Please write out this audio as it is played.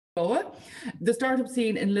Lisboa. The startup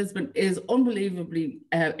scene in Lisbon is unbelievably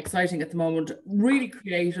exciting at the moment, really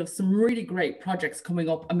creative, some really great projects coming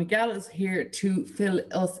up. And Miguel is here to fill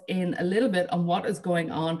us in a little bit on what is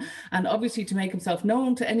going on and obviously to make himself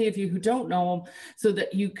known to any of you who don't know him so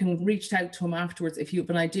that you can reach out to him afterwards if you have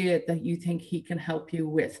an idea that you think he can help you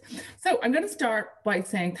with. So I'm going to start by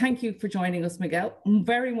saying thank you for joining us, Miguel.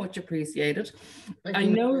 Very much appreciated. I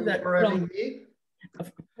know that for having me.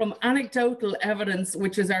 From anecdotal evidence,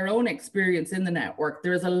 which is our own experience in the network,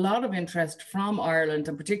 there is a lot of interest from Ireland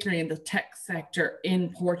and particularly in the tech sector in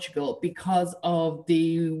Portugal because of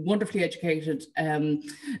the wonderfully educated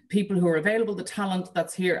people who are available, the talent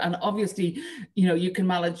that's here. And obviously, you know, you can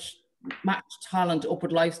match talent up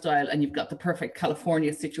with lifestyle and you've got the perfect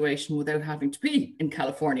California situation without having to be in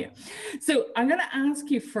California. So I'm going to ask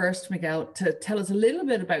you first, Miguel, to tell us a little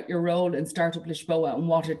bit about your role in Start-up Lisboa and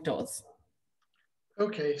what it does.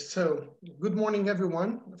 Okay, so good morning,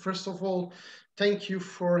 everyone. First of all, thank you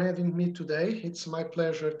for having me today. It's my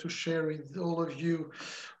pleasure to share with all of you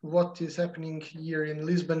what is happening here in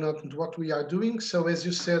Lisbon and what we are doing. So as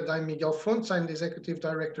you said, I'm Miguel Fontes. I'm the Executive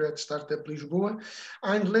Director at Start-up Lisboa.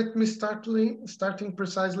 And let me starting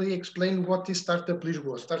precisely explain what is Start-up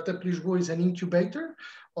Lisboa. Start-up Lisboa is an incubator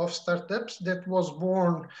of startups that was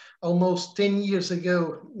born almost 10 years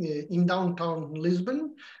ago in downtown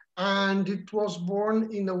Lisbon. And it was born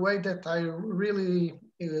in a way that I really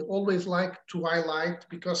always like to highlight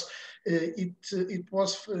because it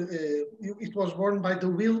was born by the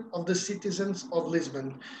will of the citizens of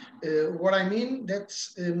Lisbon. What I mean,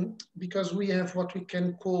 that's because we have what we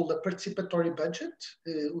can call a participatory budget.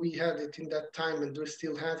 We had it in that time and we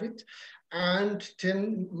still have it. And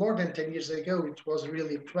more than 10 years ago, it was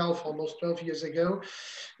really almost 12 years ago,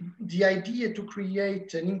 the idea to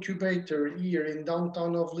create an incubator here in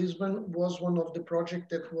downtown of Lisbon was one of the projects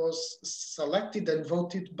that was selected and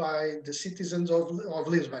voted by the citizens of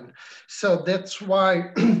Lisbon. So that's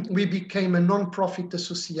why we became a non-profit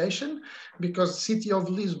association, because the city of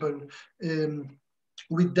Lisbon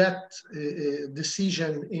with that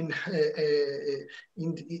decision in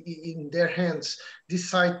their hands,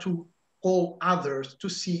 decide to call others to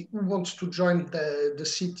see who wants to join the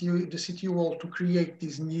city hall to create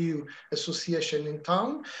this new association in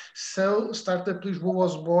town. So Start-up Lisboa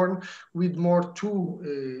was born with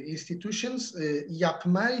two institutions,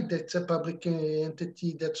 IAPMEI, that's a public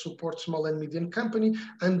entity that supports small and medium company,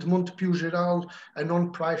 and Montepio Geral, a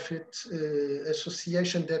non-profit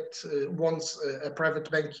association that wants a private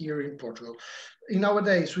bank here in Portugal.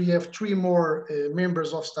 Nowadays, we have three more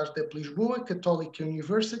members of Start-up Lisboa, Catholic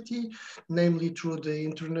University, namely through the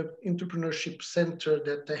entrepreneurship center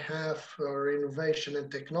that they have for innovation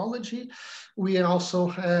and technology. We also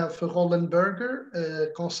have Roland Berger,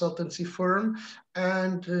 a consultancy firm,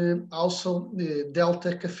 and also Delta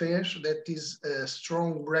Cafés, that is a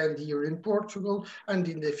strong brand here in Portugal and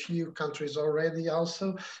in a few countries already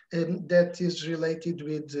also, that is related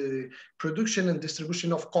with the production and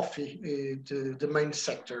distribution of coffee, the main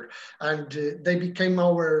sector. And they became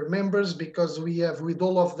our members because we have with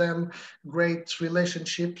all of them great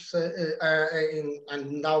relationships,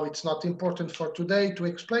 and now it's not important for today to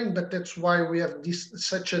explain, but that's why we have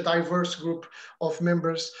such a diverse group of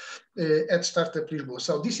members at Start-up Lisboa.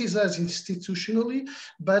 So this is us institutionally,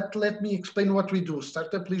 but let me explain what we do.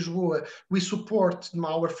 Start-up Lisboa, we support,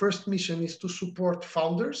 our first mission is to support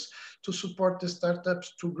founders, to support the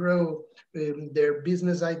startups to grow their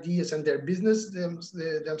business ideas and their business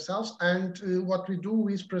themselves. And what we do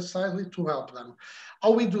is precisely to help them.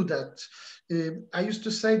 How we do that? I used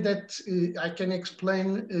to say that I can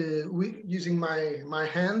explain using my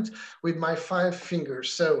hand with my 5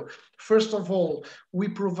 fingers. So first of all, we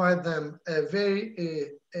provide them a very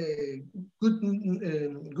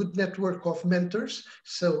good network of mentors.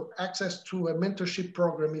 So access to a mentorship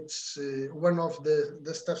program, it's one of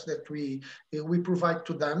the stuff that we provide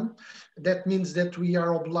to them. That means that we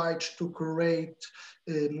are obliged to create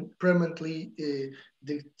permanently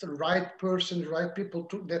the right person, right people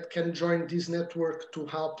that can join this network to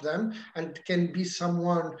help them, and can be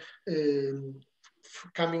someone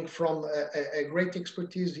coming from a great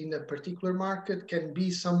expertise in a particular market, can be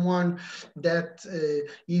someone that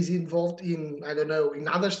is involved in, I don't know, in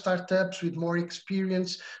other startups with more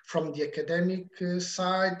experience from the academic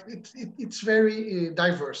side. It's very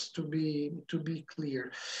diverse, to be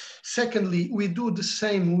clear. Secondly, we do the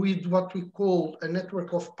same with what we call a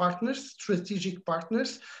network of partners, strategic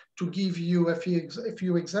partners. To give you a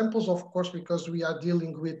few examples, of course, because we are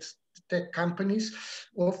dealing with tech companies.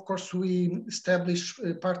 Of course, we establish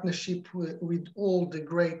a partnership with all the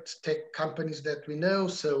great tech companies that we know.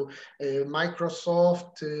 So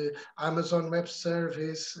Microsoft, Amazon Web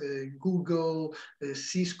Service, Google,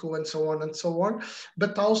 Cisco, and so on and so on.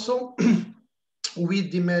 But also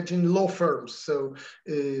we'd imagine law firms. So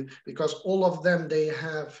because all of them, they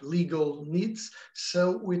have legal needs.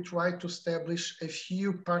 So we try to establish a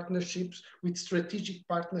few partnerships with strategic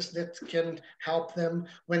partners that can help them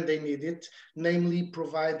when they need it, namely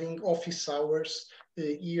providing office hours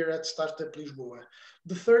here at Start-up Lisboa.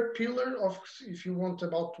 The third pillar of, if you want,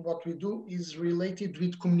 about what we do is related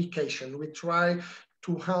with communication. We try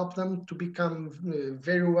to help them to become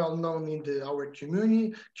very well known in our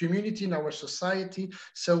community, in our society.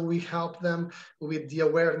 So we help them with the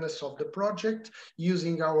awareness of the project,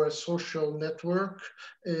 using our social network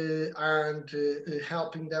and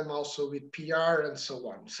helping them also with PR and so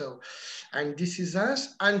on. So, and this is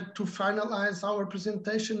us. And to finalize our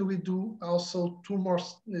presentation, we do also two more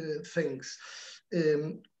things.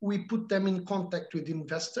 We put them in contact with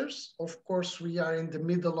investors. Of course, we are in the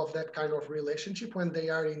middle of that kind of relationship when they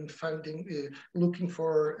are in funding, looking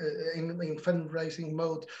for in fundraising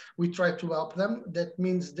mode. We try to help them. That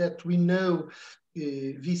means that we know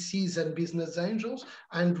VCs and business angels,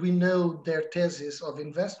 and we know their thesis of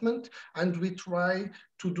investment, and we try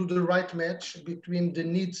to do the right match between the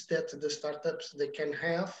needs that the startups they can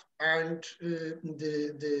have and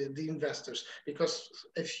the investors. Because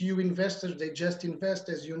a few investors, they just invest,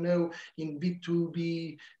 as you know, in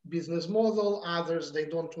B2B business model. Others, they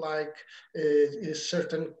don't like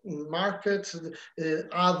certain markets.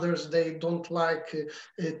 Others, they don't like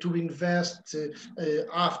to invest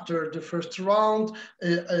after the first round.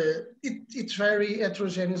 It's very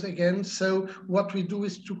heterogeneous again. So what we do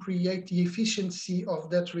is to create the efficiency of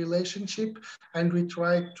that relationship, and we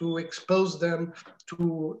try to expose them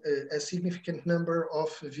to a significant number of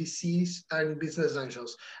VCs and business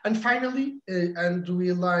angels. And finally, and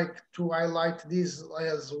we like to highlight this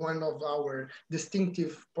as one of our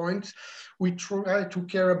distinctive points, we try to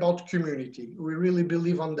care about community. We really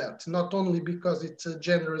believe on that, not only because it's a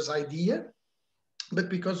generous idea, but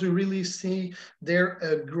because we really see there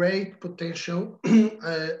a great potential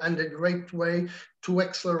and a great way to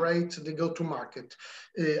accelerate the go-to-market.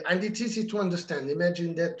 And it's easy to understand.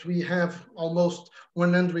 Imagine that we have almost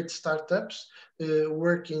 100 startups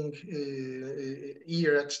working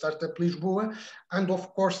here at Start-up Lisboa. And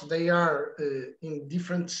of course, they are in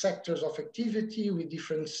different sectors of activity with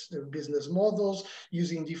different business models,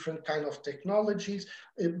 using different kind of technologies.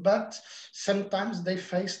 But sometimes they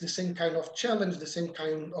face the same kind of challenge, the same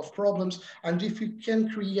kind of problems. And if you can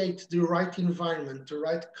create the right environment, the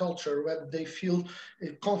right culture where they feel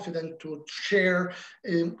confident to share,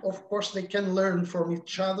 of course, they can learn from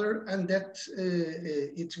each other. And that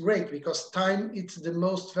it's great, because time, it's the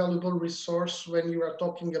most valuable resource when you are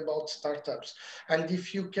talking about startups. And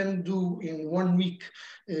if you can do in 1 week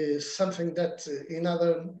something that in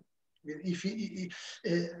other, if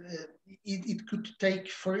it could take,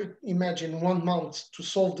 for imagine 1 month to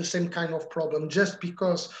solve the same kind of problem, just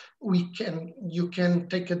because you can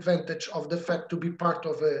take advantage of the fact to be part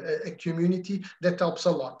of a community, that helps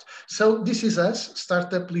a lot. So this is us,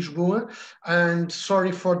 Start-up Lisboa, and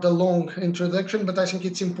sorry for the long introduction, but I think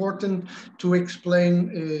it's important to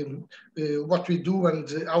explain what we do and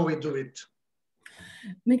how we do it.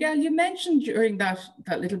 Miguel, you mentioned during that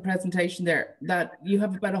little presentation there that you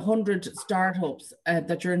have about 100 startups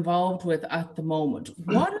that you're involved with at the moment.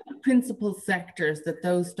 What are the principal sectors that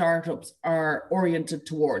those startups are oriented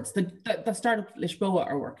towards, the Start-up Lisboa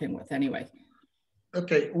are working with anyway?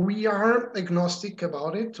 Okay, we are agnostic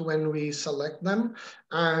about it when we select them.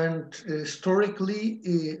 And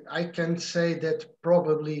historically, I can say that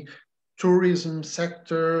probably tourism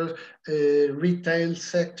sector, retail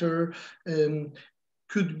sector,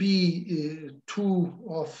 could be two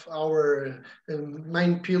of our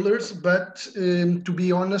main pillars, but to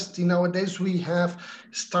be honest, nowadays we have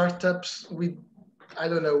startups with, I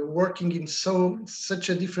don't know, working in such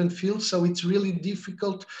a different field, so it's really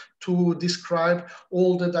difficult to describe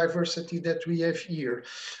all the diversity that we have here.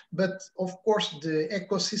 But of course, the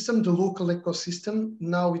ecosystem, the local ecosystem,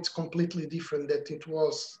 now it's completely different than it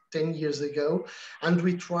was 10 years ago, and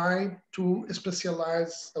we try to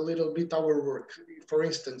specialize a little bit our work. for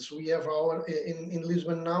instance, we have in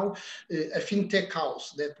Lisbon now a fintech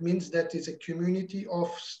house. That means that is a community of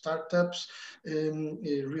startups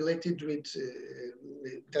related with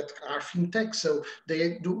that are fintech. So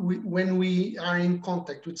when we are in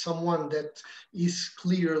contact with someone that is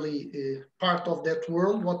clearly part of that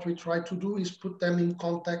world, what we try to do is put them in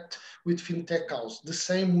contact with fintech house. The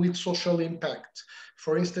same with social impact.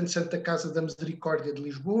 For instance, Santa Casa da Misericórdia de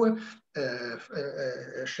Lisboa,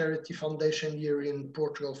 a charity foundation here in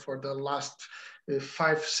Portugal for the last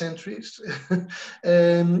 5 centuries,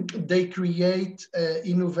 they create an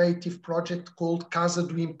innovative project called Casa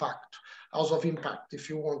do Impacto, House of Impact, if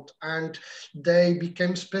you want. And they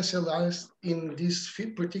became specialized in this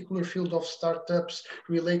particular field of startups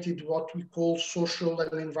related to what we call social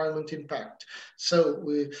and environment impact. So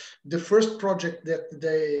the first project that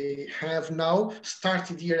they have now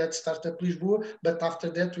started here at Start-up Lisboa, but after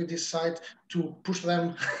that we decide to push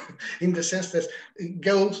them in the sense that it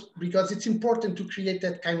goes, because it's important to create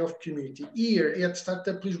that kind of community. Here at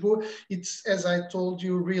Start-up Lisboa, it's, as I told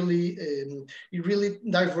you, really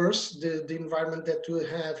diverse, the environment that we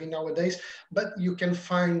have in nowadays, but you can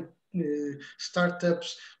find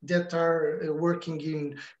startups that are working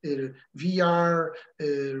in VR,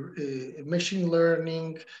 machine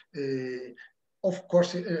learning, of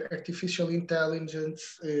course, artificial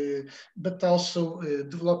intelligence, but also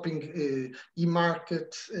developing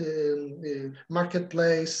e-market,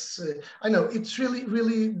 marketplace. I know it's really,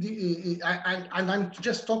 and I'm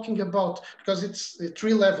just talking about, because it's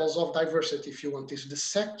 3 levels of diversity, if you want. It's the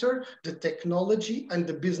sector, the technology, and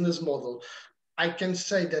the business model. I can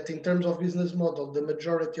say that in terms of business model, the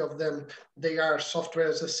majority of them, they are software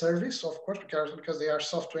as a service, of course, because they are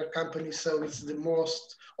software companies, so it's the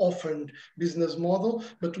most often business model,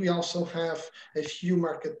 but we also have a few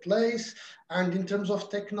marketplace. And in terms of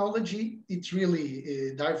technology, it's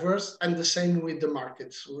really diverse, and the same with the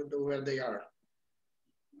markets where they are.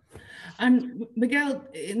 And Miguel,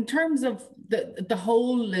 in terms of the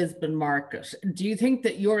whole Lisbon market, do you think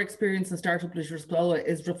that your experience in Start-up Lisboa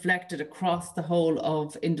is reflected across the whole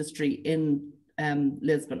of industry in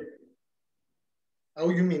Lisbon? Oh,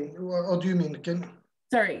 you mean, what do you mean?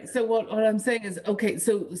 Sorry, so what I'm saying is, okay,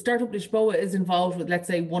 so Start-up Lisboa is involved with, let's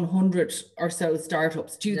say, 100 or so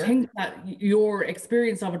startups. Do you think that your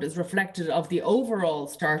experience of it is reflected of the overall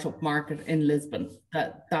startup market in Lisbon?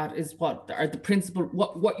 That is what are the principal,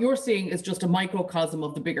 what you're seeing is just a microcosm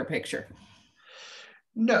of the bigger picture?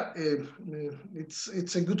 No,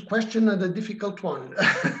 it's a good question and a difficult one.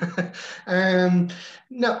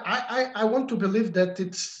 No, I want to believe that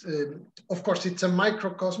it's, of course, it's a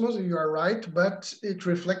microcosmos, you are right, but it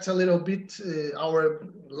reflects a little bit our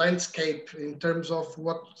landscape in terms of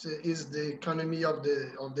what is the economy of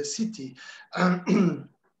the city.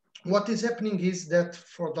 What is happening is that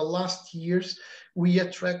for the last years, we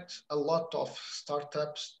attract a lot of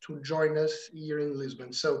startups to join us here in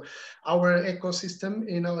Lisbon. So our ecosystem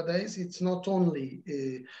nowadays, it's not only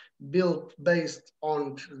built based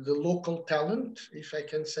on the local talent, if I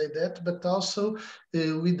can say that, but also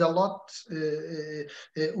with a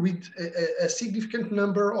significant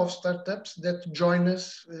number of startups that join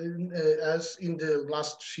us as in the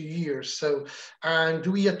last few years. So, and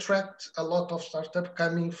we attract a lot of startups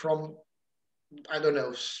coming from, I don't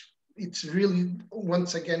know, it's really,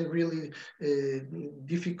 once again, really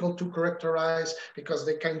difficult to characterize, because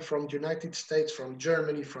they came from the United States, from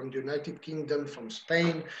Germany, from the United Kingdom, from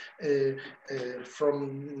Spain,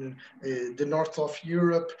 from the north of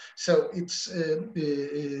Europe. So it's,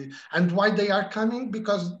 and why they are coming?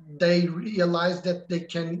 Because they realize that they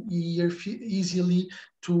can easily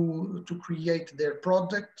to create their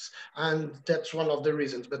products, and that's one of the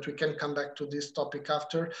reasons, but we can come back to this topic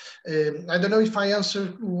after. I don't know if I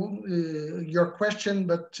answered your question,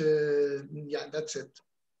 but yeah, that's it.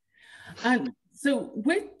 And so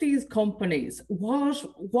with these companies,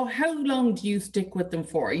 how long do you stick with them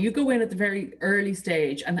for? You go in at the very early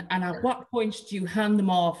stage, and at what point do you hand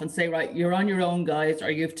them off and say, right, you're on your own, guys,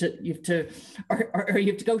 or you have to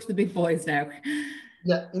go to the big boys now?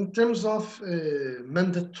 Yeah, in terms of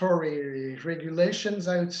mandatory regulations,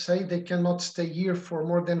 I would say they cannot stay here for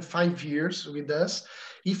more than 5 years with us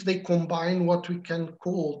if they combine what we can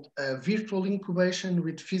call virtual incubation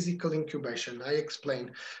with physical incubation. I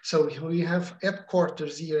explain. So we have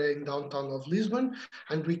headquarters here in downtown of Lisbon,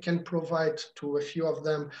 and we can provide to a few of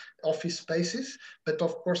them office spaces. But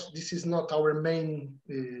of course, this is not our main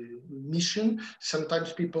mission.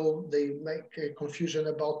 Sometimes people, they make a confusion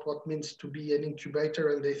about what means to be an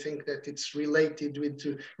incubator, and they think that it's related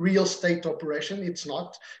with real estate operation. It's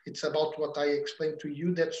not. It's about what I explained to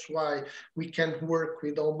you. That's why we can work with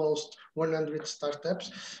with almost 100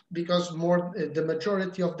 startups, because the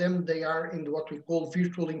majority of them, they are in what we call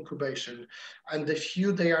virtual incubation. And a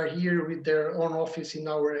few, they are here with their own office in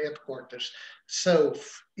our headquarters. So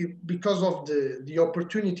because of the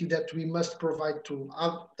opportunity that we must provide to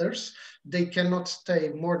others, they cannot stay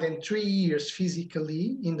more than 3 years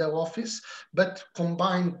physically in the office, but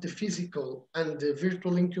combine the physical and the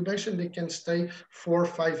virtual incubation, they can stay 4 or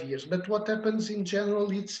 5 years. But what happens in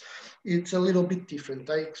general, it's a little bit different.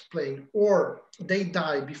 I explain, or they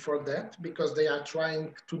die before that because they are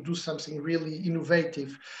trying to do something really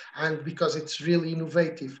innovative, and because it's really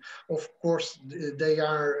innovative, of course, they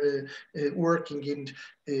are working in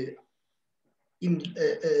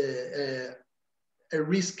a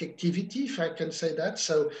risk activity, if I can say that.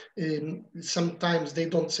 So sometimes they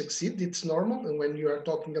don't succeed, it's normal. And when you are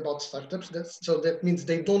talking about startups, that means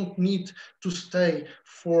they don't need to stay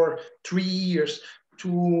for 3 years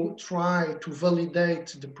to try to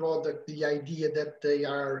validate the product, the idea that they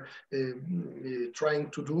are trying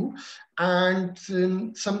to do. And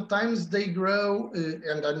sometimes they grow,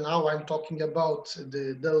 and now I'm talking about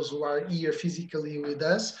those who are here physically with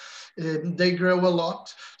us, they grow a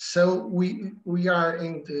lot. So we are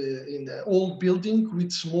in the old building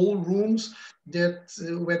with small rooms that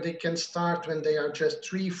where they can start when they are just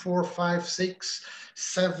 3, 4, 5, 6,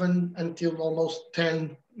 7 until almost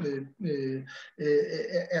 10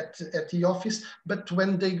 at the office. But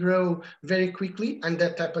when they grow very quickly, and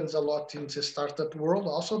that happens a lot in the startup world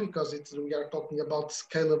also, because we are talking about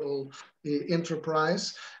scalable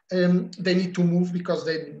enterprise, they need to move because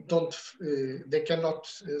they cannot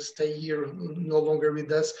stay here no longer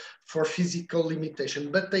with us for physical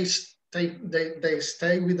limitation, but they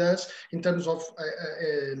stay with us in terms of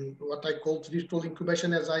what I call virtual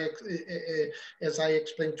incubation, as I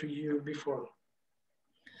explained to you before.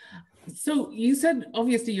 So you said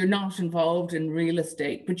obviously you're not involved in real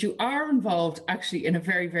estate, but you are involved actually in a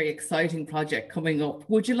very, very exciting project coming up.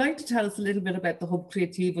 Would you like to tell us a little bit about the Hub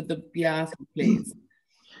Criativo, the Beato, please?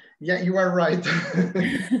 Yeah, you are right.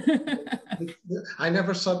 I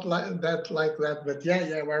never thought like that, but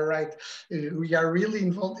yeah, we're right. We are really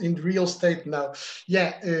involved in real estate now.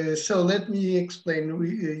 Yeah, so let me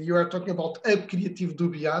explain. You are talking about Hub Criativo do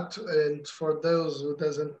Beato, and for those who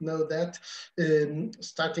doesn't know that,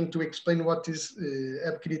 starting to explain what is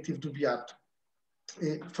Hub Criativo do Beato.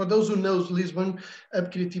 For those who knows Lisbon,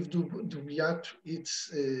 Hub Criativo do Beato,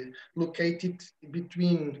 it's located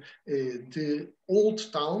between the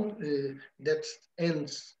old town that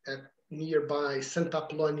ends at nearby Santa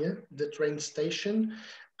Apollonia, the train station,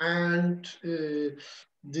 and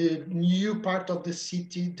the new part of the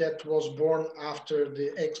city that was born after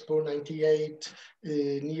the Expo 98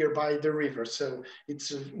 nearby the river. So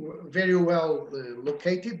it's very well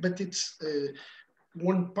located, but it's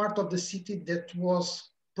one part of the city that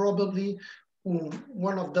was probably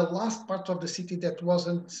one of the last parts of the city that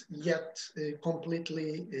wasn't yet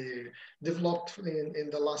completely developed in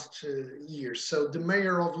the last years. So the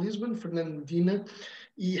mayor of Lisbon, Fernando Medina,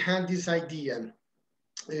 he had this idea.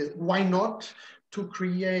 Why not to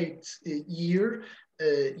create here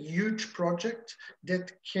a huge project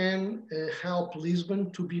that can help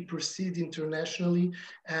Lisbon to be perceived internationally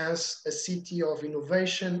as a city of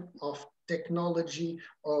innovation, of technology,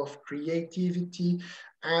 of creativity.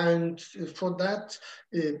 And for that,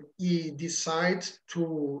 he decided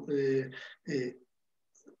to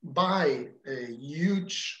buy a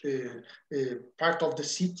huge part of the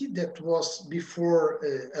city that was before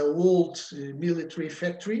an old military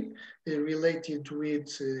factory related with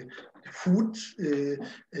food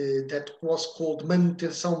that was called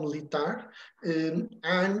Manutenção Militar.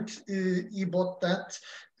 And he bought that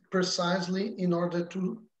precisely in order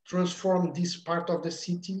to transform this part of the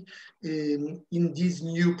city in this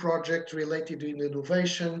new project related to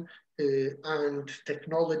innovation and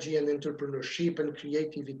technology and entrepreneurship and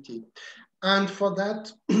creativity. And for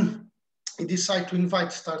that, he decided to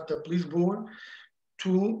invite Start-up Lisboa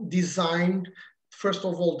to design, first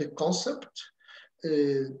of all, the concept,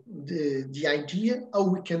 the idea, how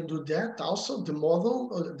we can do that, also the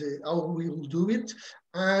model, how we will do it.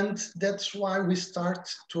 And that's why we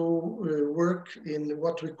start to work in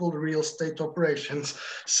what we call real estate operations.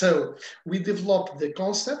 So we developed the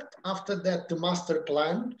concept, after that the master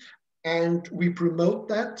plan, and we promote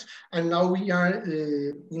that. And now we are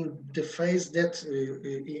in the phase that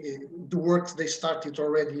the works they started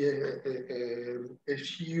already a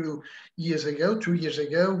few years ago, 2 years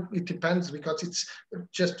ago. It depends, because it's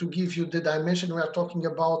just to give you the dimension. We are talking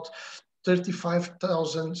about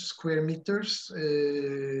 35,000 square meters,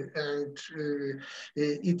 and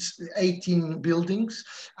it's 18 buildings,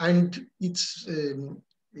 and it's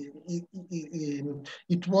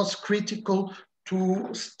it was critical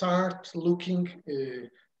to start looking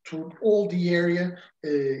to all the area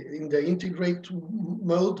in the integrate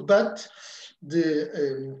mode, but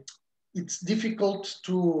it's difficult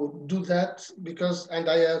to do that because, and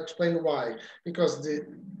I explain why, because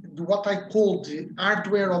what I call the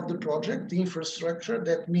hardware of the project, the infrastructure,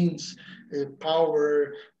 that means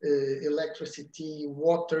power, electricity,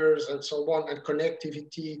 waters, and so on, and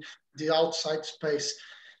connectivity, the outside space,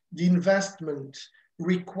 the investment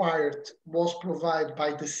required was provided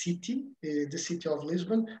by the city of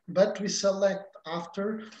Lisbon, but we select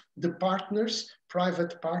after the partners,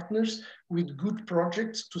 private partners with good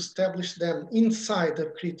projects to establish them inside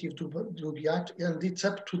the Criativo do Beato, and it's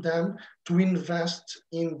up to them to invest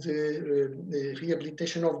in the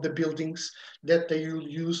rehabilitation of the buildings that they will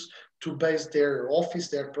use to base their office,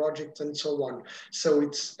 their projects, and so on. So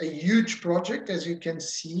it's a huge project, as you can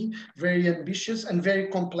see, very ambitious and very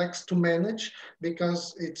complex to manage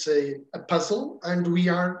because it's a puzzle, and we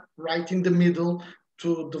are right in the middle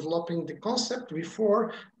to developing the concept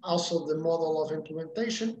before, also the model of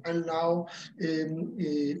implementation. And now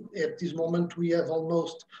at this moment, we have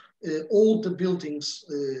almost all the buildings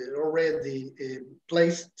already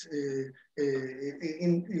placed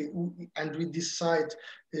and we decide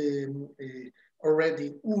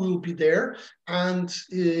already who will be there. And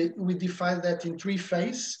we define that in 3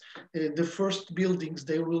 phases. The first buildings,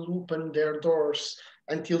 they will open their doors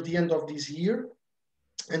until the end of this year.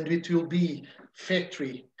 And it will be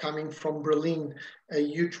factory coming from Berlin, a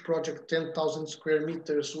huge project, 10,000 square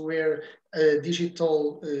meters, where the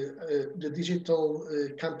digital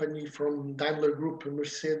company from Daimler Group,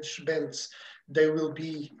 Mercedes-Benz, they will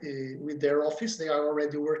be with their office. They are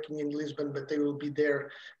already working in Lisbon, but they will be there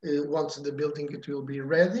once the building it will be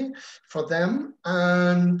ready for them.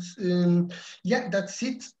 And yeah, that's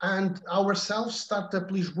it. And ourselves,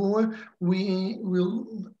 Start-up Lisboa, we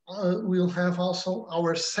will have also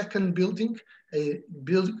our second building, a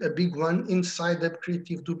big one inside the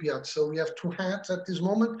Criativo do Beato. So we have 2 hats at this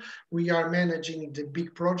moment. We are managing the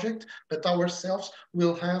big project, but ourselves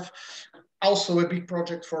will have also a big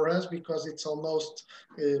project for us because it's almost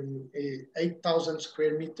 8,000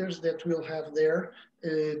 square meters that we'll have there,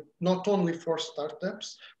 not only for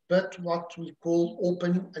startups, but what we call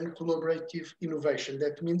open and collaborative innovation.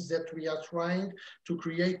 That means that we are trying to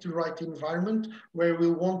create the right environment where we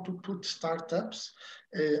want to put startups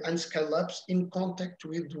and scale-ups in contact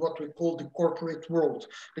with what we call the corporate world.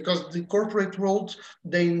 Because the corporate world,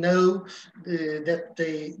 they know that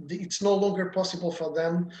it's no longer possible for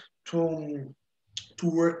them to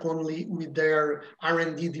work only with their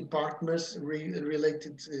R&D departments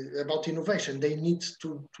related about innovation. They need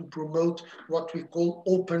to promote what we call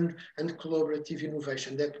open and collaborative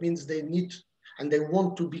innovation. That means they need and they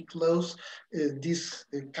want to be close this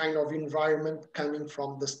kind of environment coming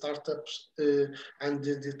from the startups and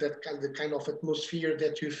the kind of atmosphere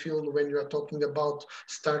that you feel when you are talking about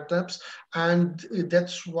startups. And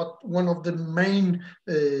that's what one of the main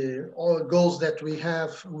goals that we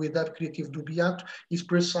have with that Criativo do Beato is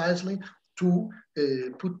precisely to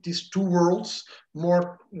put these 2 worlds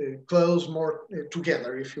more close, more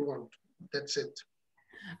together, if you want. That's it.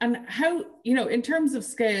 And how, you know, in terms of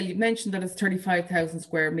scale, you mentioned that it's 35,000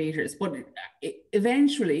 square meters, but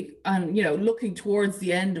eventually, and, you know, looking towards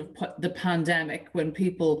the end of the pandemic, when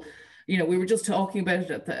people, you know, we were just talking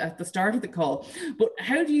about it at the start of the call, but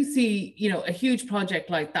how do you see, you know, a huge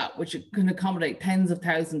project like that, which can accommodate tens of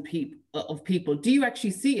thousands of people, do you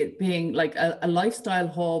actually see it being like a lifestyle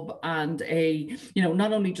hub and a, you know,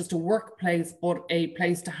 not only just a workplace, but a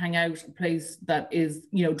place to hang out, a place that is,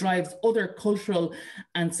 you know, drives other cultural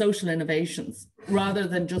and social innovations rather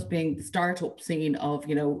than just being the startup scene of,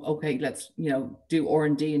 you know, okay, let's, you know, do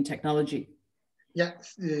R&D and technology? Yeah.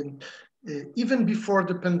 Even before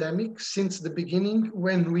the pandemic, since the beginning,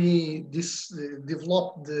 when we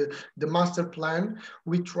developed the master plan,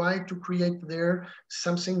 we tried to create there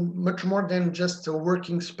something much more than just a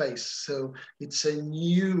working space. So it's a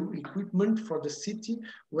new equipment for the city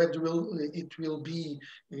where it will be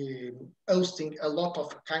hosting a lot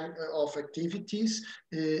of activities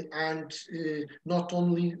and not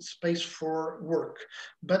only space for work.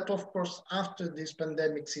 But of course, after this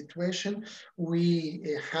pandemic situation, we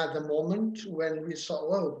had a moment when we saw,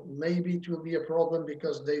 well, maybe it will be a problem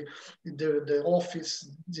because the office,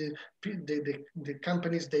 the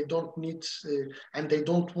companies, they don't need and they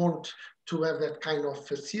don't want to have that kind of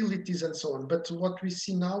facilities and so on. But what we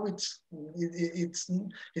see now, it's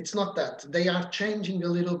not that. They are changing a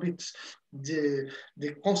little bit the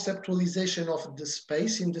conceptualization of the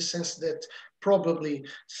space, in the sense that probably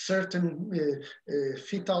certain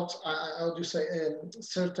fit outs, how do you say,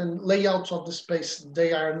 certain layouts of the space,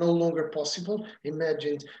 they are no longer possible.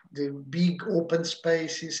 Imagine the big open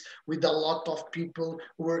spaces with a lot of people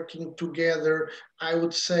working together. I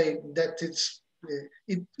would say that it's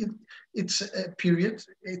a period,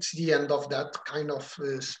 it's the end of that kind of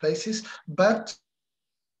spaces, but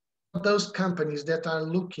those companies that are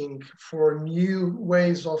looking for new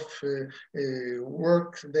ways of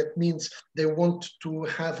work, that means they want to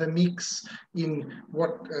have a mix in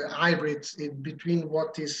what hybrids between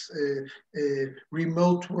what is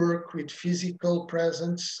remote work with physical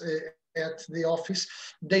presence at the office.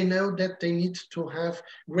 They know that they need to have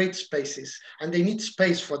great spaces, and they need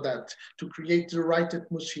space for that to create the right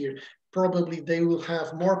atmosphere. Probably they will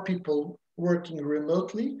have more people working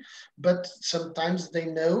remotely, but sometimes they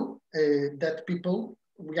know that people,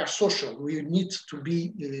 we are social, we need to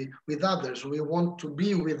be with others, we want to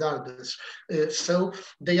be with others. So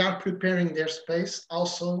they are preparing their space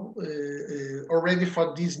also already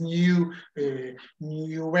for this new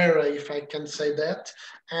era, if I can say that.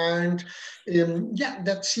 And yeah,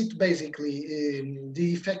 that's it basically.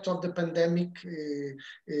 The effect of the pandemic,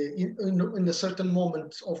 in a certain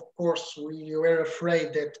moment, of course, we were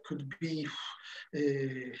afraid that could be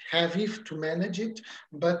heavy to manage it,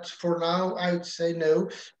 but for now I would say no.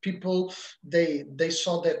 People, they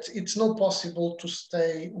saw that it's not possible to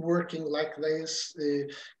stay working like this,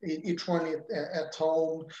 each one at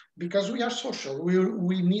home, because we are social.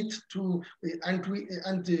 We need to, and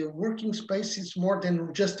the working space is more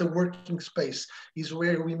than just a working space. Is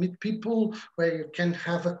where we meet people, where you can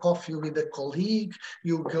have a coffee with a colleague,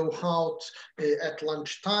 you go out at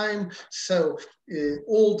lunchtime. So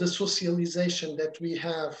all the socialization that we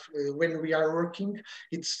have when we are working,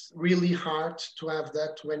 it's really hard to have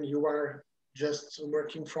that when you are just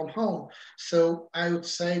working from home. So I would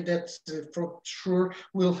say that for sure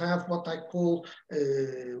we'll have what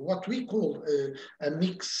we call a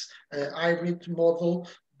mix hybrid model,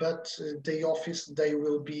 but the office, they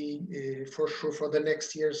will be for sure for the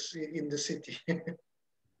next years in the city.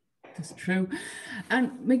 That's true.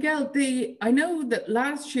 And Miguel, I know that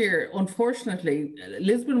last year, unfortunately,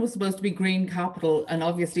 Lisbon was supposed to be green capital, and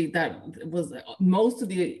obviously that was most of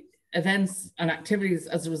the events and activities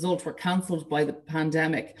as a result were cancelled by the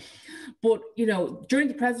pandemic. But, you know, during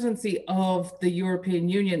the presidency of the European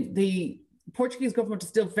Union, the Portuguese government is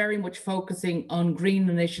still very much focusing on green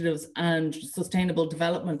initiatives and sustainable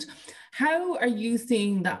development. How are you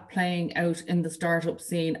seeing that playing out in the startup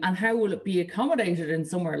scene, and how will it be accommodated in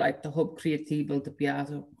somewhere like the hub Criativo, the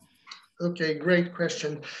Beato? Okay, great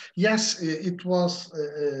question. Yes, it was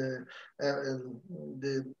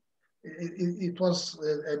it was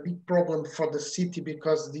a big problem for the city,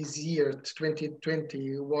 because this year,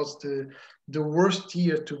 2020, was the worst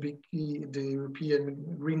year to be the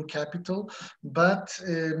European Green Capital. But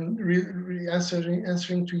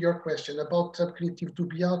answering to your question about Criativo to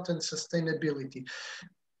Beato and sustainability,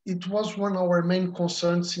 it was one of our main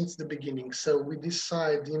concerns since the beginning. So we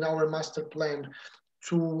decided in our master plan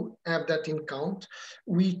to have that in count.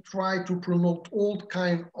 We try to promote all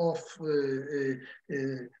kind of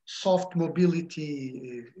soft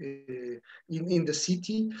mobility in the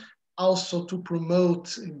city, also to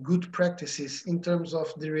promote good practices in terms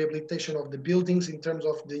of the rehabilitation of the buildings, in terms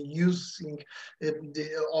of the using the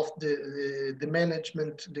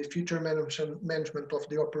management, the future management of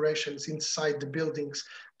the operations inside the buildings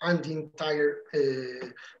and the entire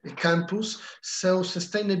campus. So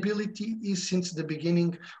sustainability is since the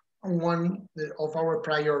beginning one of our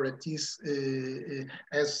priorities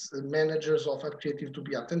as managers of Criativo to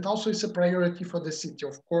Beato. And also it's a priority for the city,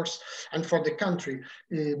 of course, and for the country.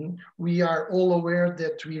 We are all aware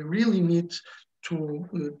that we really need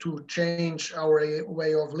to change our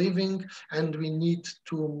way of living, and we need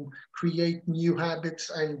to create new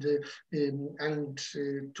habits and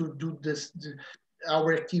to do this,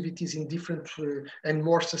 our activities in different and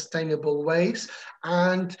more sustainable ways.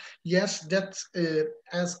 And yes, that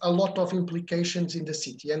has a lot of implications in the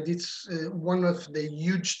city. And it's one of the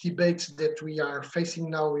huge debates that we are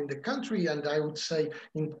facing now in the country, and I would say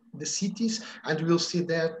in the cities. And we'll see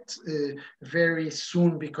that very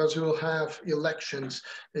soon, because we'll have elections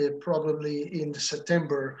probably in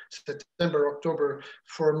September, October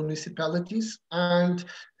for municipalities. And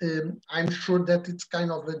I'm sure that it's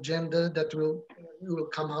kind of agenda that will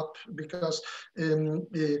come up, because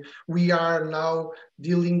we are now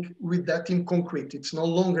dealing with that in concrete. It's no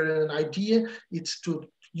longer an idea, it's to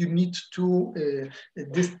you need to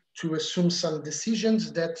assume some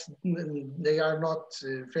decisions that they are not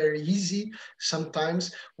very easy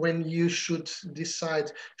sometimes, when you should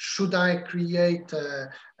decide, should I create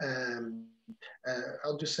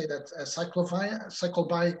how do you say that, a cycle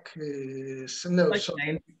bike, no, Cycle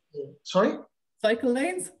lanes. Sorry? Cycle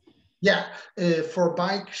lanes? Yeah, for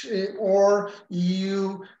bikes, or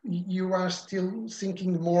you are still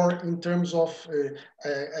thinking more in terms of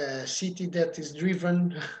a city that is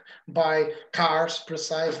driven by cars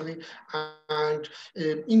precisely, and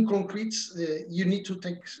in concrete, you need to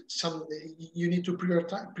take some, you need to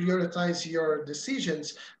prioritize your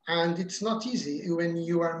decisions, and it's not easy when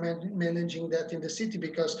you are managing that in the city,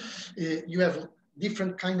 because you have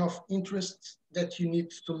different kind of interests that you need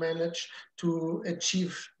to manage to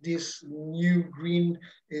achieve this new green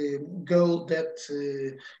goal that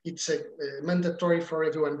it's mandatory for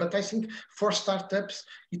everyone. But I think for startups,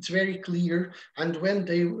 it's very clear. And when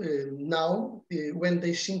they when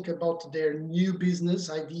they think about their new business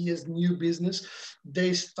ideas, new business,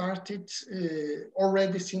 they started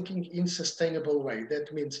already thinking in sustainable way.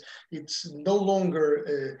 That means it's no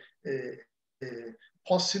longer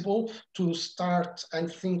possible to start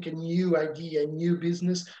and think a new idea, a new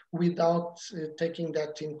business, without taking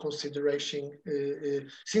that in consideration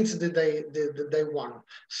since the day one.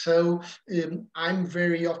 So I'm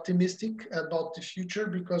very optimistic about the future,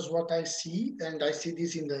 because what I see, and I see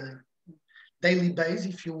this in the daily basis,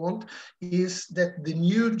 if you want, is that the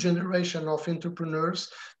new generation of entrepreneurs,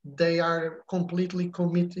 they are completely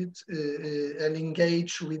committed and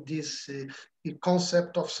engaged with this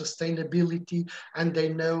concept of sustainability, and they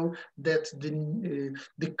know that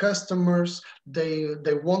the customers, they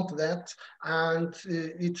want that, and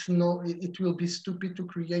it will be stupid to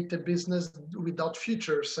create a business without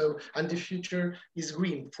future. So, and the future is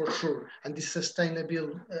green for sure, and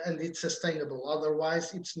it's sustainable,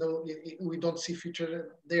 otherwise we don't see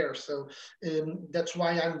future there. So that's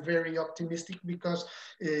why I'm very optimistic, because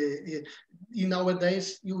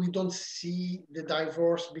nowadays we don't see the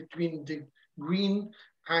divorce between the green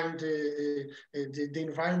and the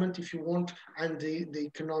environment, if you want, and the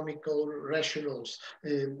economical rationals.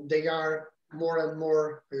 They are more and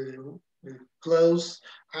more close,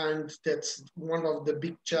 and that's one of the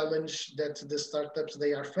big challenge that the startups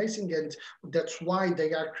they are facing, and that's why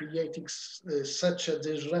they are creating such a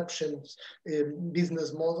disruption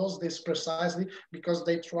business models. This precisely because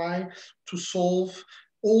they try to solve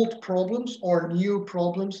old problems or new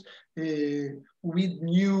problems with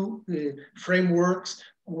new frameworks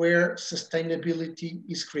where sustainability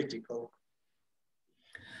is critical.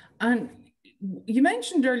 And you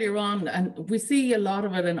mentioned earlier on, and we see a lot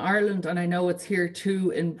of it in Ireland, and I know it's here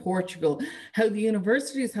too in Portugal, how the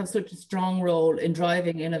universities have such a strong role in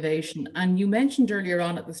driving innovation. And you mentioned earlier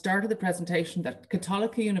on at the start of the presentation that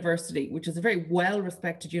Católica University, which is a very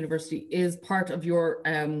well-respected university, is part of your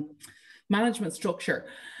management structure.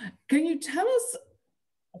 Can you tell us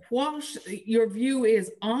what your view is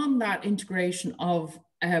on that integration of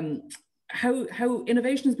how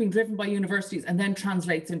innovation is being driven by universities and then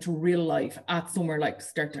translates into real life at somewhere like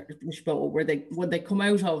Start-up Lisboa, where when they come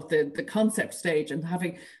out of the concept stage and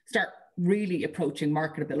start really approaching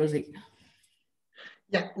marketability?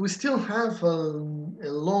 Yeah, we still have a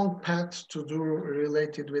long path to do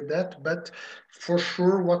related with that, but for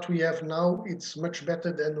sure what we have now, it's much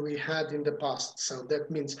better than we had in the past. So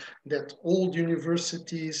that means that all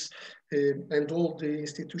universities and all the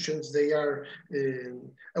institutions, they are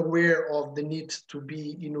aware of the need to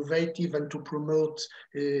be innovative and to promote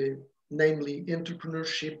namely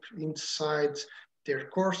entrepreneurship inside their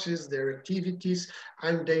courses, their activities,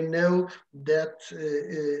 and they know that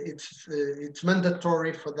it's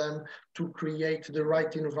mandatory for them to create the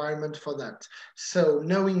right environment for that. So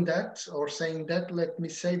knowing that, or saying that, let me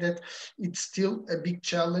say that it's still a big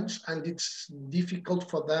challenge, and it's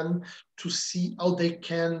difficult for them to see how they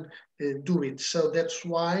can do it. So that's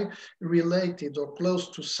why, related or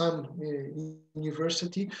close to some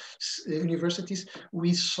universities,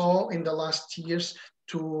 we saw in the last years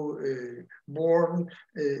to born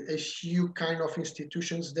a few kind of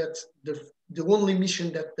institutions that the only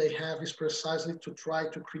mission that they have is precisely to try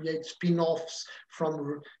to create spin-offs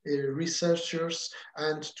from researchers,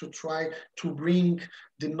 and to try to bring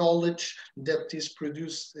the knowledge that is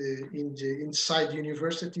produced inside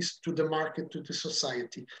universities to the market, to the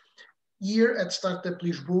society. here at Start-up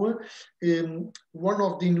Lisboa, one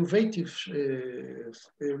of the innovative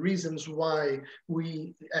reasons why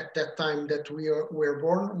we, at that time that we were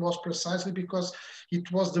born, was precisely because it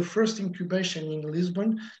was the first incubation in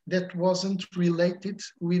Lisbon that wasn't related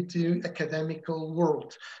with the academical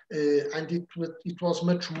world. And it was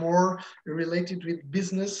much more related with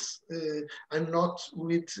business and not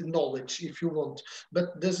with knowledge, if you want.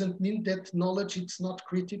 But doesn't mean that knowledge is not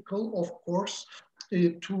critical, of course,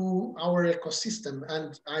 to our ecosystem.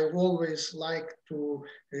 And I always like to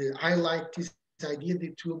highlight this idea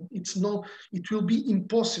that it will be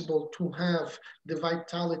impossible to have the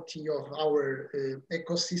vitality of our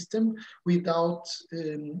ecosystem without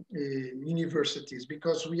universities,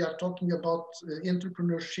 because we are talking about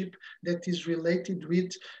entrepreneurship that is related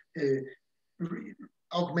with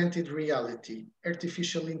augmented reality,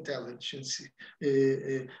 artificial intelligence,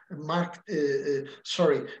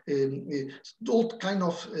 all kind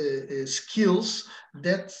of skills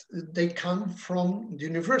that they come from the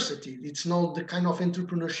university. It's not the kind of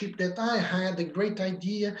entrepreneurship that I had a great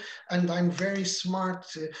idea and I'm very smart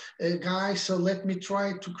guy, so let me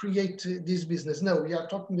try to create this business. No, we are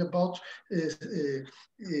talking about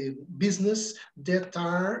business that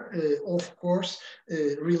are, of course,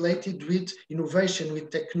 related with innovation, with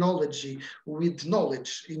technology, with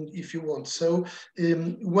knowledge, if you want. So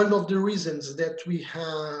one of the reasons that we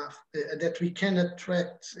have, that we can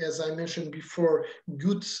attract, as I mentioned before,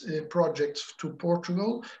 good projects to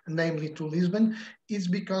Portugal, namely to Lisbon, is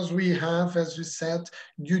because we have, as we said,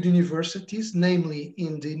 good universities, namely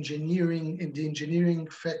in the engineering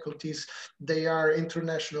faculties. They are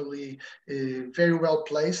internationally very well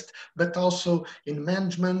placed, but also in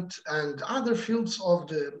management and other fields of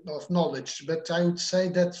knowledge. But I would say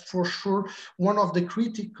that for sure, one of the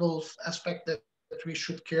critical aspects that we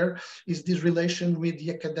should care is this relation with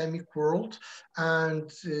the academic world,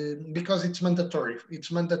 and because it's mandatory.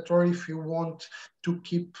 It's mandatory if you want to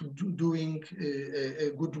keep doing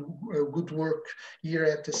a good work here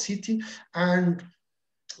at the city. And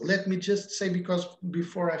let me just say, because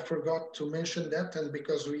before I forgot to mention that, and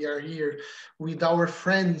because we are here with our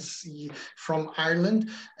friends from Ireland,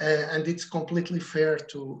 and it's completely fair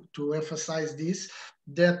to emphasize this,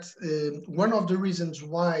 that one of the reasons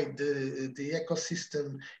why the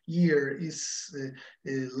ecosystem here is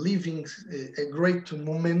living a great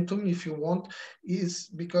momentum, if you want, is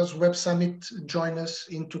because Web Summit joined us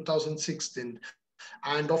in 2016.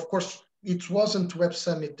 And of course, it wasn't Web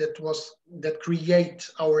Summit that create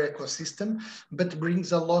our ecosystem, but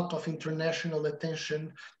brings a lot of international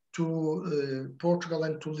attention to Portugal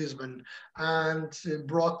and to Lisbon, and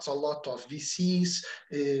brought a lot of VCs,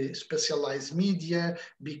 specialized media,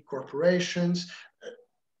 big corporations,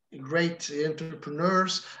 great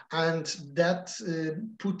entrepreneurs, and that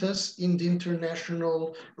put us in the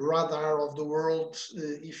international radar of the world,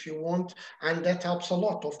 if you want, and that helps a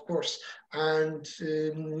lot, of course. And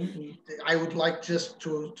I would like just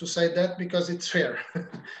to say that because it's fair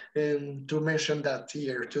to mention that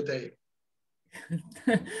here today.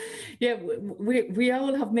 Yeah, we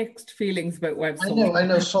all have mixed feelings about Web Summit. I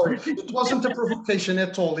know, sorry. It wasn't a provocation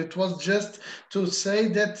at all. It was just to say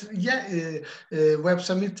that, yeah, Web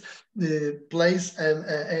Summit plays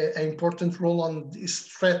an important role on this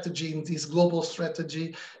strategy, in this global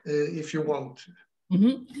strategy, if you want.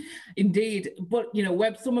 Mm-hmm. Indeed, but you know,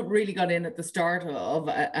 Web Summit really got in at the start of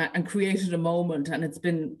and created a moment, and it's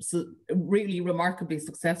been really remarkably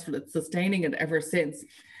successful at sustaining it ever since.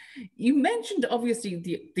 You mentioned obviously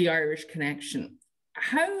the Irish connection.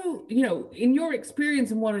 How, you know, in your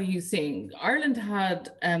experience and what are you seeing? Ireland had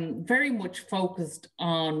very much focused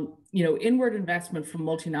on, you know, inward investment from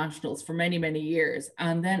multinationals for many, many years,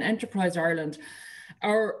 and then Enterprise Ireland,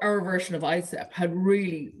 our version of ICEP, had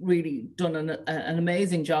really done an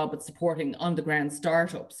amazing job at supporting on-the-ground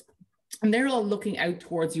startups. And they're all looking out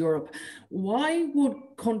towards Europe. Why would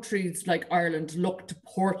countries like Ireland look to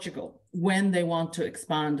Portugal when they want to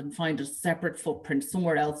expand and find a separate footprint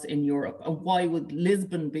somewhere else in Europe? And why would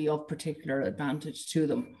Lisbon be of particular advantage to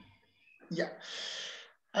them? Yeah,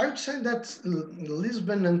 I would say that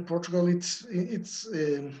Lisbon and Portugal,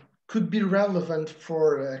 could be relevant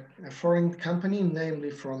for a foreign company, namely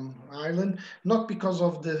from Ireland, not because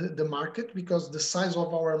of the market, because the size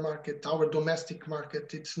of our market, our domestic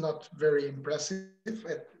market, it's not very impressive.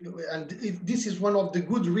 and this is one of the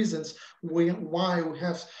good reasons why we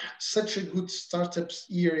have such a good startups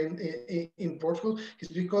here in Portugal, is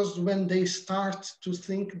because when they start to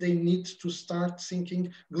think, they need to start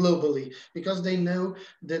thinking globally, because they know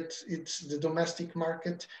that it's the domestic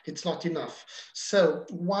market, it's not enough. So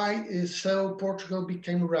so Portugal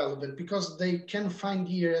became relevant? Because they can find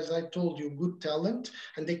here, as I told you, good talent,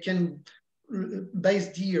 and they can,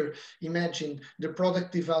 based here, imagine the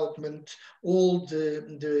product development, all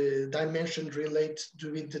the dimensions related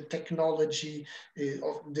with the technology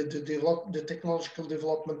of the technological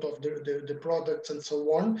development of the products and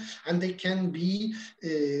so on, and they can be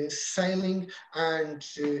sailing and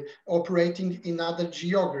operating in other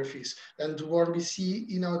geographies. And what we see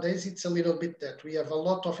nowadays, it's a little bit that we have a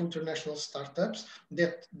lot of international startups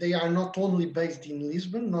that they are not only based in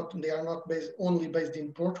Lisbon, they are not only based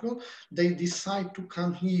in Portugal. They decide to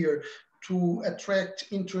come here to attract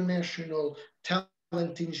international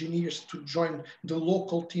talent engineers to join the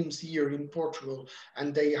local teams here in Portugal,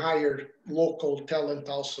 and they hire local talent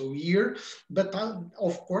also here. But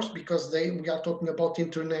of course, because we are talking about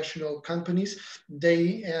international companies,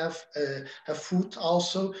 they have a foot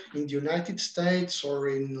also in the United States, or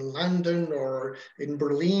in London, or in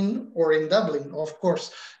Berlin, or in Dublin, of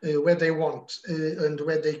course, where they want and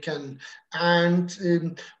where they can.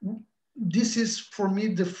 And this is, for me,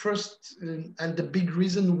 the first and the big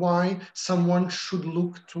reason why someone should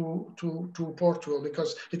look to Portugal,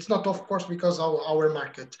 because it's not, of course, because of our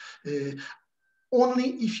market. Only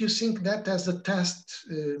if you think that as a test,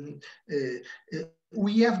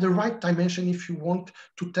 we have the right dimension if you want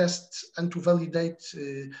to test and to validate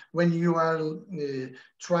when you are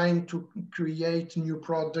trying to create new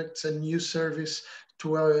products and new service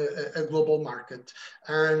to a global market.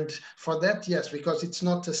 And for that, yes, because it's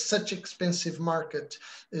not such expensive market,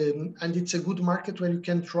 and it's a good market where you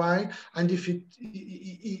can try. And if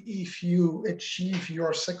you achieve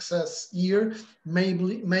your success here,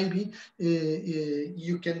 maybe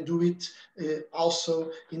you can do it also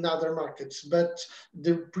in other markets. But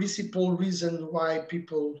the principal reason why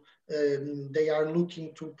people they are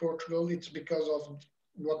looking to Portugal, it's because of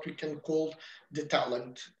what we can call the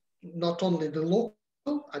talent, not only the local.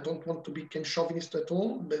 I don't want to be chauvinist at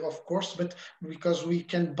all, but of course, but because we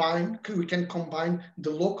can combine the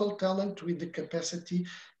local talent with the capacity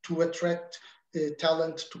to attract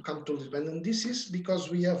talent to come to Lisbon. And this is because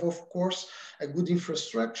we have, of course, a good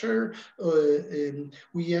infrastructure.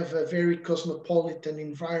 We have a very cosmopolitan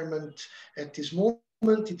environment at this moment.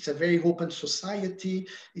 It's a very open society.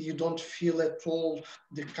 You don't feel at all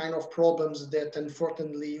the kind of problems that,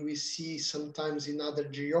 unfortunately, we see sometimes in other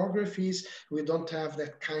geographies. We don't have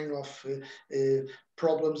that kind of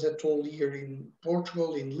problems at all here in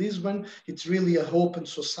Portugal, in Lisbon. It's really an open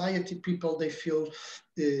society. People, they feel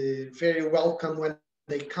very welcome when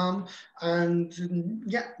they come. And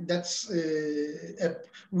yeah, that's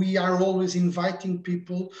we are always inviting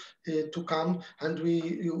people to come. And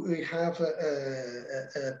we have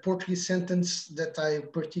a Portuguese sentence that I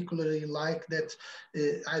particularly like, that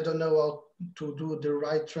I don't know how to do the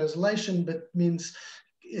right translation, but means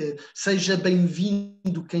seja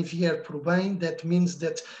bem-vindo quem vier por bem. That means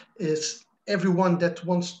that everyone that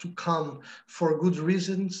wants to come for good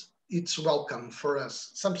reasons, it's welcome for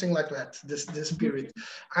us, something like that, this spirit.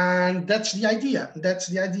 And that's the idea.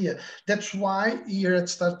 That's why here at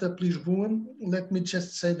Start-up Lisboa, let me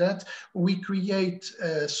just say that we create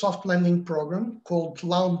a soft landing program called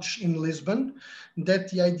Launch in Lisbon, that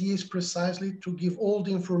the idea is precisely to give all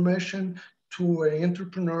the information to an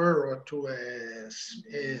entrepreneur or to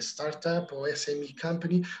a startup or SME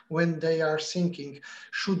company when they are thinking,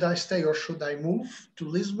 should I stay or should I move to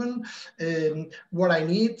Lisbon? What I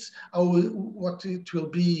need, what it will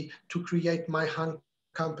be to create my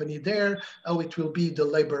company there, how it will be the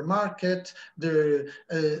labor market,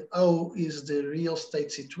 how is the real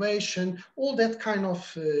estate situation, all that kind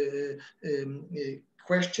of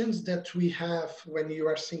questions that we have when you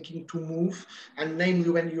are thinking to move, and namely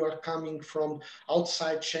when you are coming from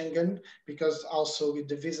outside Schengen, because also with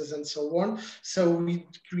the visas and so on. So we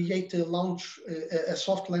create a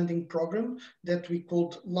soft landing program that we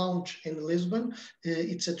called Launch in Lisbon.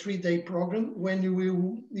 It's a 3-day program when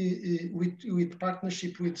with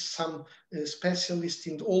partnership with some specialists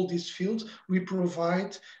in all these fields. We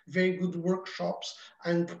provide very good workshops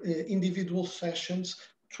and individual sessions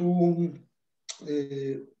to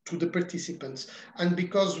the participants. And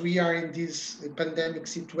because we are in this pandemic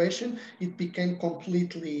situation, it became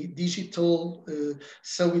completely digital.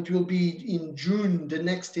 So it will be in June, the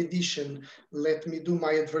next edition. Let me do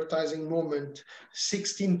my advertising moment,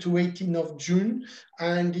 16 to 18 of June.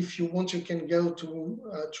 And if you want, you can go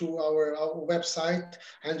to our website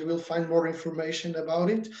and you will find more information about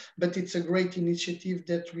it. But it's a great initiative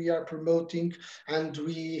that we are promoting, and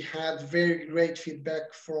we had very great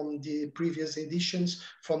feedback from the previous editions,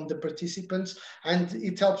 from the participants, and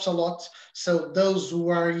it helps a lot. So those who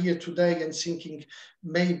are here today and thinking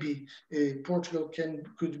maybe Portugal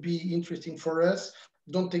could be interesting for us,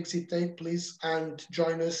 don't hesitate, please, and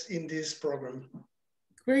join us in this program.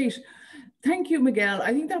 Great. Thank you, Miguel.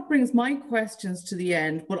 I think that brings my questions to the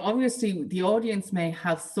end, but obviously the audience may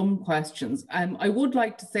have some questions. I would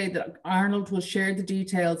like to say that Arnold will share the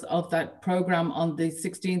details of that program on the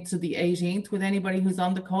 16th to the 18th with anybody who's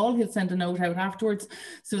on the call. He'll send a note out afterwards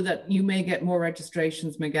so that you may get more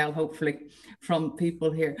registrations, Miguel, hopefully, from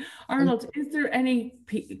people here. Arnold, is there any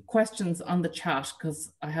questions on the chat?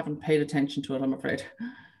 Because I haven't paid attention to it, I'm afraid.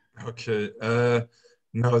 Okay.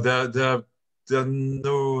 No, there are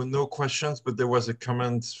no questions, but there was a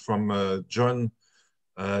comment from John.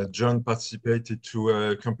 John participated to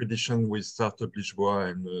a competition with Start-up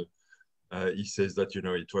Lisboa, and he says that, you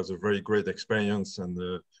know, it was a very great experience,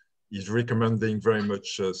 and he's recommending very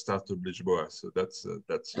much Start-up Lisboa. So that's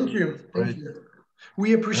thank you. Thank you.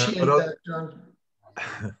 We appreciate that, John.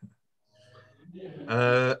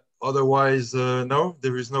 Otherwise, no,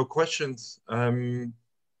 there is no questions.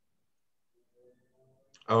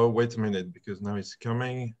 Oh, wait a minute, because now it's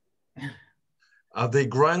coming. Are there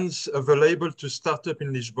grants available to startup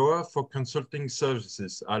in Lisboa for consulting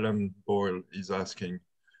services? Alan Boyle is asking.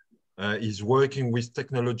 He's working with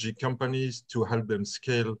technology companies to help them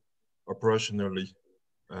scale operationally.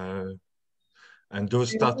 And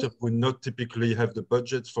those startups would not typically have the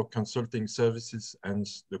budget for consulting services, and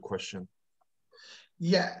the question.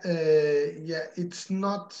 Yeah, it's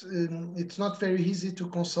not very easy to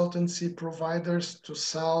consultancy providers to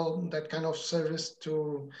sell that kind of service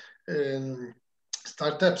to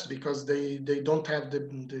startups, because they don't have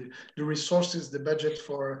the resources, the budget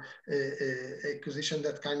for acquisition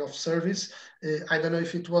that kind of service. I don't know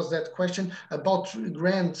if it was that question about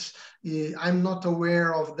grants. I'm not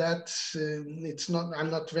aware of that. I'm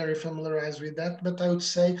not very familiarized with that, but I would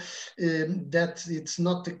say that it's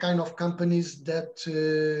not the kind of companies that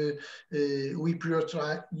we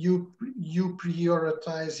prioritize. You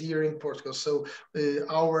prioritize here in Portugal. So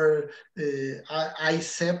our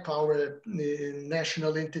ICEP, our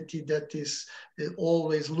national entity that is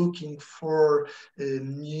always looking for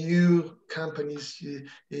new companies,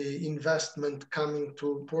 investment coming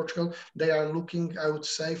to Portugal. They are looking, I would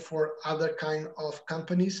say, for other kind of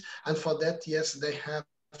companies. And for that, yes, they have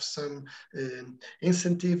some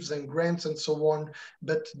incentives and grants and so on.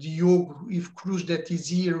 But Diogo, if Cruz, that is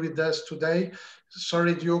here with us today,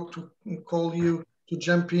 sorry, Diogo, to call you to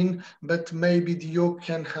jump in, but maybe Diogo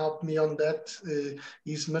can help me on that.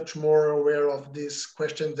 He's much more aware of this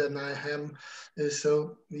question than I am.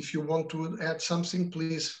 So if you want to add something,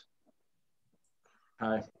 please.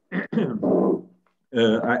 Hi.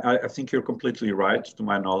 I think you're completely right, to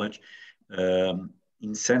my knowledge.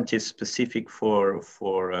 Incentives specific for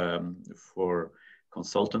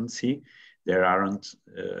consultancy, there aren't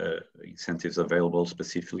incentives available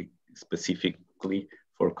specifically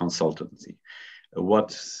for consultancy.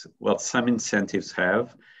 What some incentives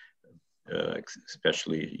have,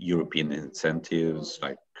 especially European incentives,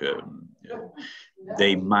 like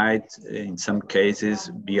they might, in some cases,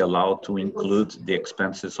 be allowed to include the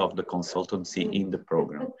expenses of the consultancy in the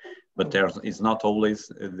program, but there is not always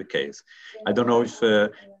the case. I don't know if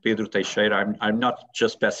Pedro Teixeira, I'm not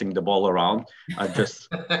just passing the ball around, I'm just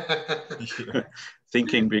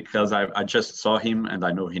thinking, because I just saw him and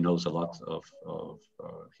I know he knows a lot of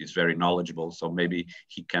he's very knowledgeable, so maybe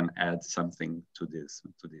he can add something to this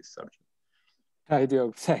subject. Hi,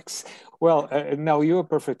 Diogo, thanks. Well, no, you're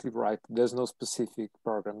perfectly right. There's no specific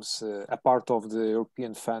programs apart of the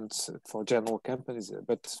European funds for general companies,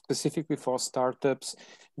 but specifically for startups,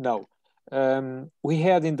 no. We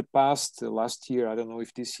had in the past, last year, I don't know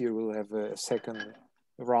if this year we'll have a second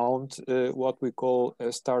round, what we call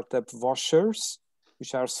startup vouchers,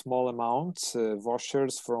 which are small amounts,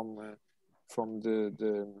 vouchers from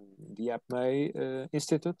the APME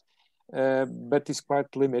Institute. But it's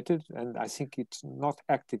quite limited, and I think it's not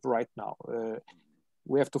active right now.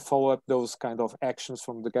 We have to follow up those kind of actions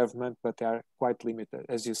from the government, but they are quite limited,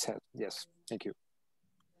 as you said. Yes, thank you.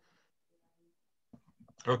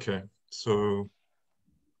 Okay, so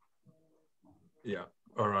yeah,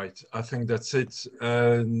 all right. I think that's it.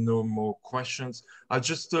 No more questions. I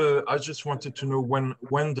just wanted to know when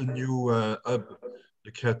the new hub,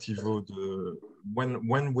 the Criativo,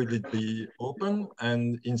 when will it be open?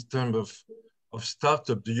 And in terms of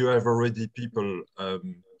startup, do you have already people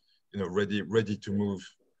ready to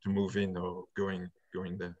move in or going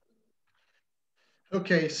there.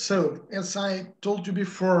 Okay, so as I told you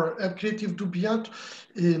before, Criativo do Beato,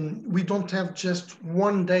 we don't have just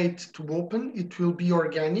one date to open. It will be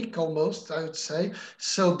organic almost, I would say.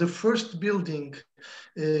 So the first building,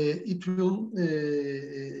 it will.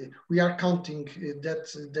 We are counting that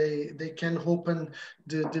they can open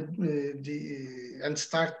and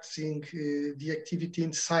starting the activity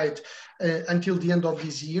inside until the end of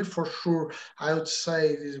this year for sure. I would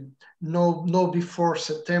say no before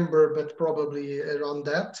September, but probably around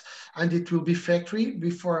that. And it will be factory.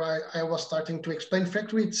 Before I was starting to explain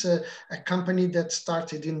factory, it's a company that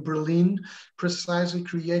started in Berlin, precisely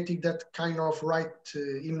creating that kind of right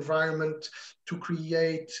environment to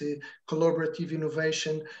create collaborative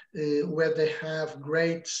innovation where they have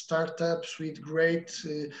great startups with great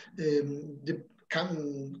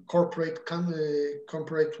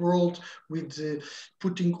corporate world with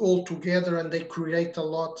putting all together, and they create a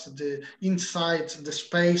lot inside the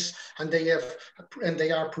space, and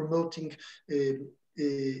they are promoting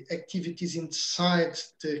activities inside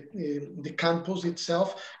the campus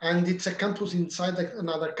itself, and it's a campus inside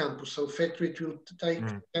another campus. So factory, it will take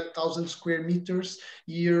 10,000 square meters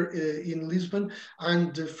here in Lisbon,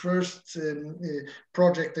 and the first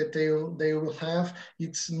project that they will have,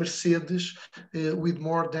 it's Mercedes with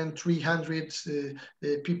more than 300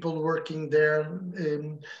 people working there,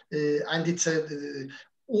 and it's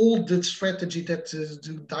all the strategy that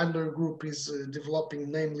the Daimler Group is developing,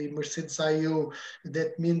 namely Mercedes.io.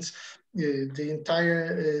 That means the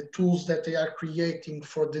entire tools that they are creating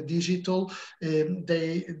for the digital,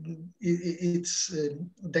 they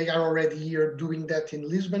are already here doing that in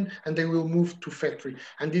Lisbon, and they will move to factory,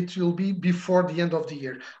 and it will be before the end of the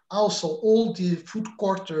year. Also, all the food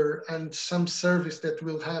court and some service that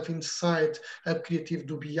we'll have inside Criativo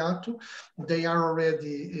do Beato, they are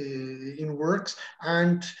already in works,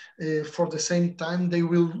 and for the same time they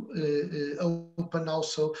will open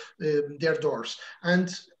also their doors.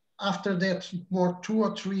 And after that, more 2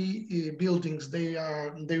 or 3 buildings, they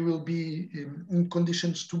will be in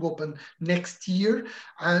conditions to open next year.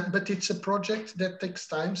 But it's a project that takes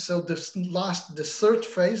time. So the third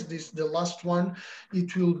phase, the last one,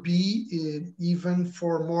 it will be even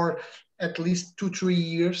for more, at least 2-3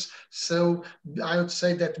 years. So I would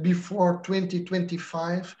say that before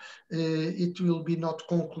 2025, it will be not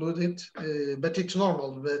concluded, but it's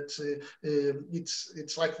normal. But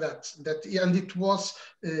it's like that. And it was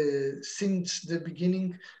since the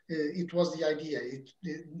beginning. It was the idea,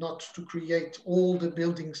 not to create all the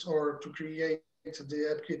buildings or to create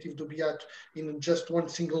the Criativo do Beato in just one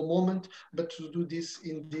single moment, but to do this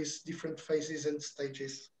in these different phases and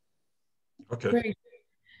stages. Okay. Great.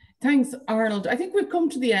 Thanks, Arnold. I think we've come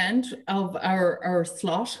to the end of our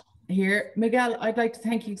slot here. Miguel, I'd like to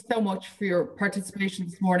thank you so much for your participation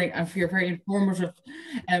this morning and for your very informative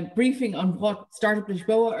briefing on what Start-up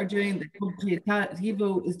Lisboa are doing, the company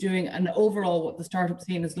Criativo is doing, and overall what the startup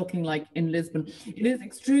scene is looking like in Lisbon. It is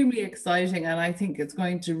extremely exciting, and I think it's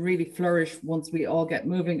going to really flourish once we all get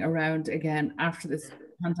moving around again after this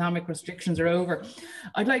pandemic restrictions are over.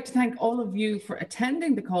 I'd like to thank all of you for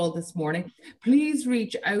attending the call this morning. Please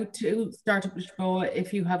reach out to Start-up Lisboa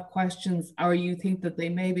if you have questions or you think that they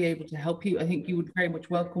may be able to help you. I think you would very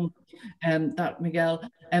much welcome that, Miguel.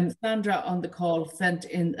 Sandra on the call sent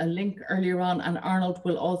in a link earlier on, and Arnold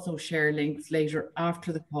will also share links later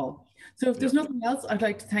after the call. So if there's nothing else, I'd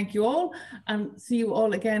like to thank you all and see you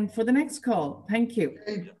all again for the next call. Thank you.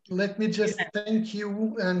 Let me just thank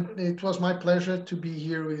you, and it was my pleasure to be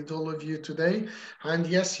here with all of you today. And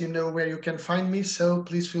yes, you know where you can find me, so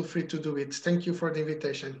please feel free to do it. Thank you for the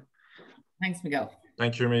invitation. Thanks, Miguel.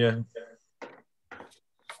 Thank you, Miguel.